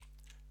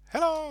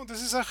Hello,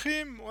 this is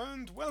Achim,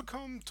 and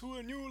welcome to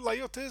a new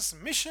Layotes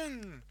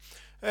mission.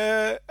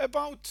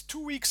 About 2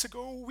 weeks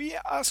ago, we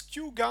asked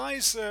you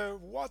guys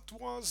what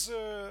was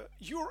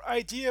your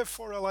idea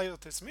for a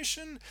Layotes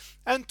mission,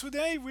 and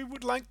today we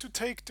would like to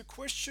take the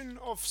question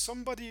of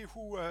somebody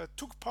who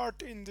took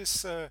part in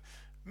this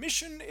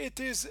mission. It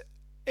is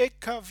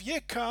Eka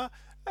Vieka,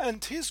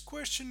 and his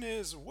question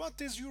is: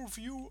 what is your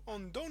view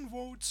on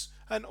downvotes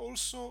and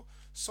also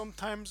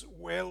sometimes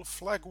whale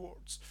flag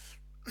wars?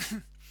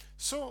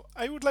 So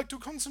I would like to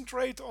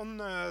concentrate on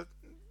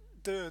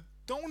the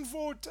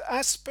downvote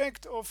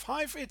aspect of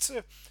Hive. It's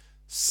a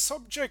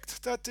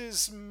subject that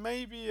is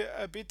maybe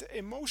a bit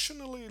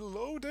emotionally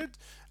loaded,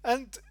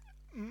 and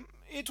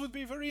it would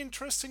be very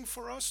interesting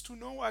for us to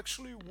know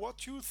actually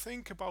what you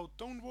think about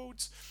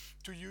downvotes.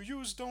 Do you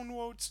use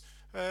downvotes?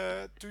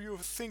 Do you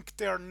think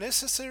they are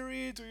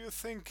necessary? Do you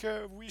think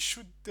we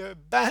should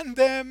ban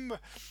them?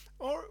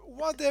 Or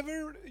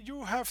whatever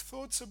you have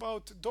thoughts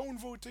about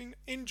downvoting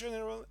in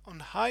general on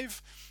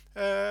Hive.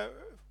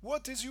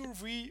 What is your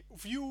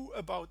view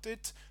about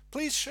it?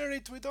 Please share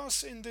it with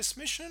us in this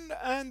mission,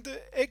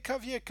 and Eka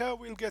Vieka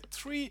will get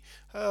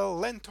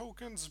LEN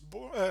tokens,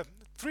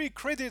 3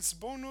 credits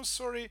bonus,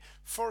 sorry,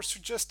 for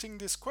suggesting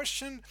this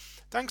question.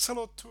 Thanks a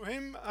lot to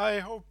him. I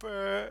hope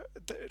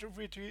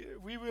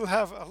we will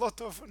have a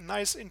lot of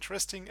nice,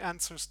 interesting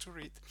answers to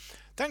read.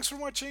 Thanks for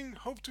watching.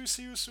 Hope to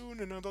see you soon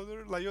in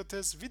another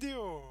Layotes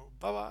video.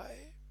 Bye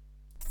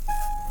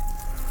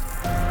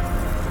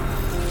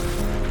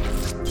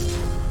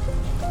bye.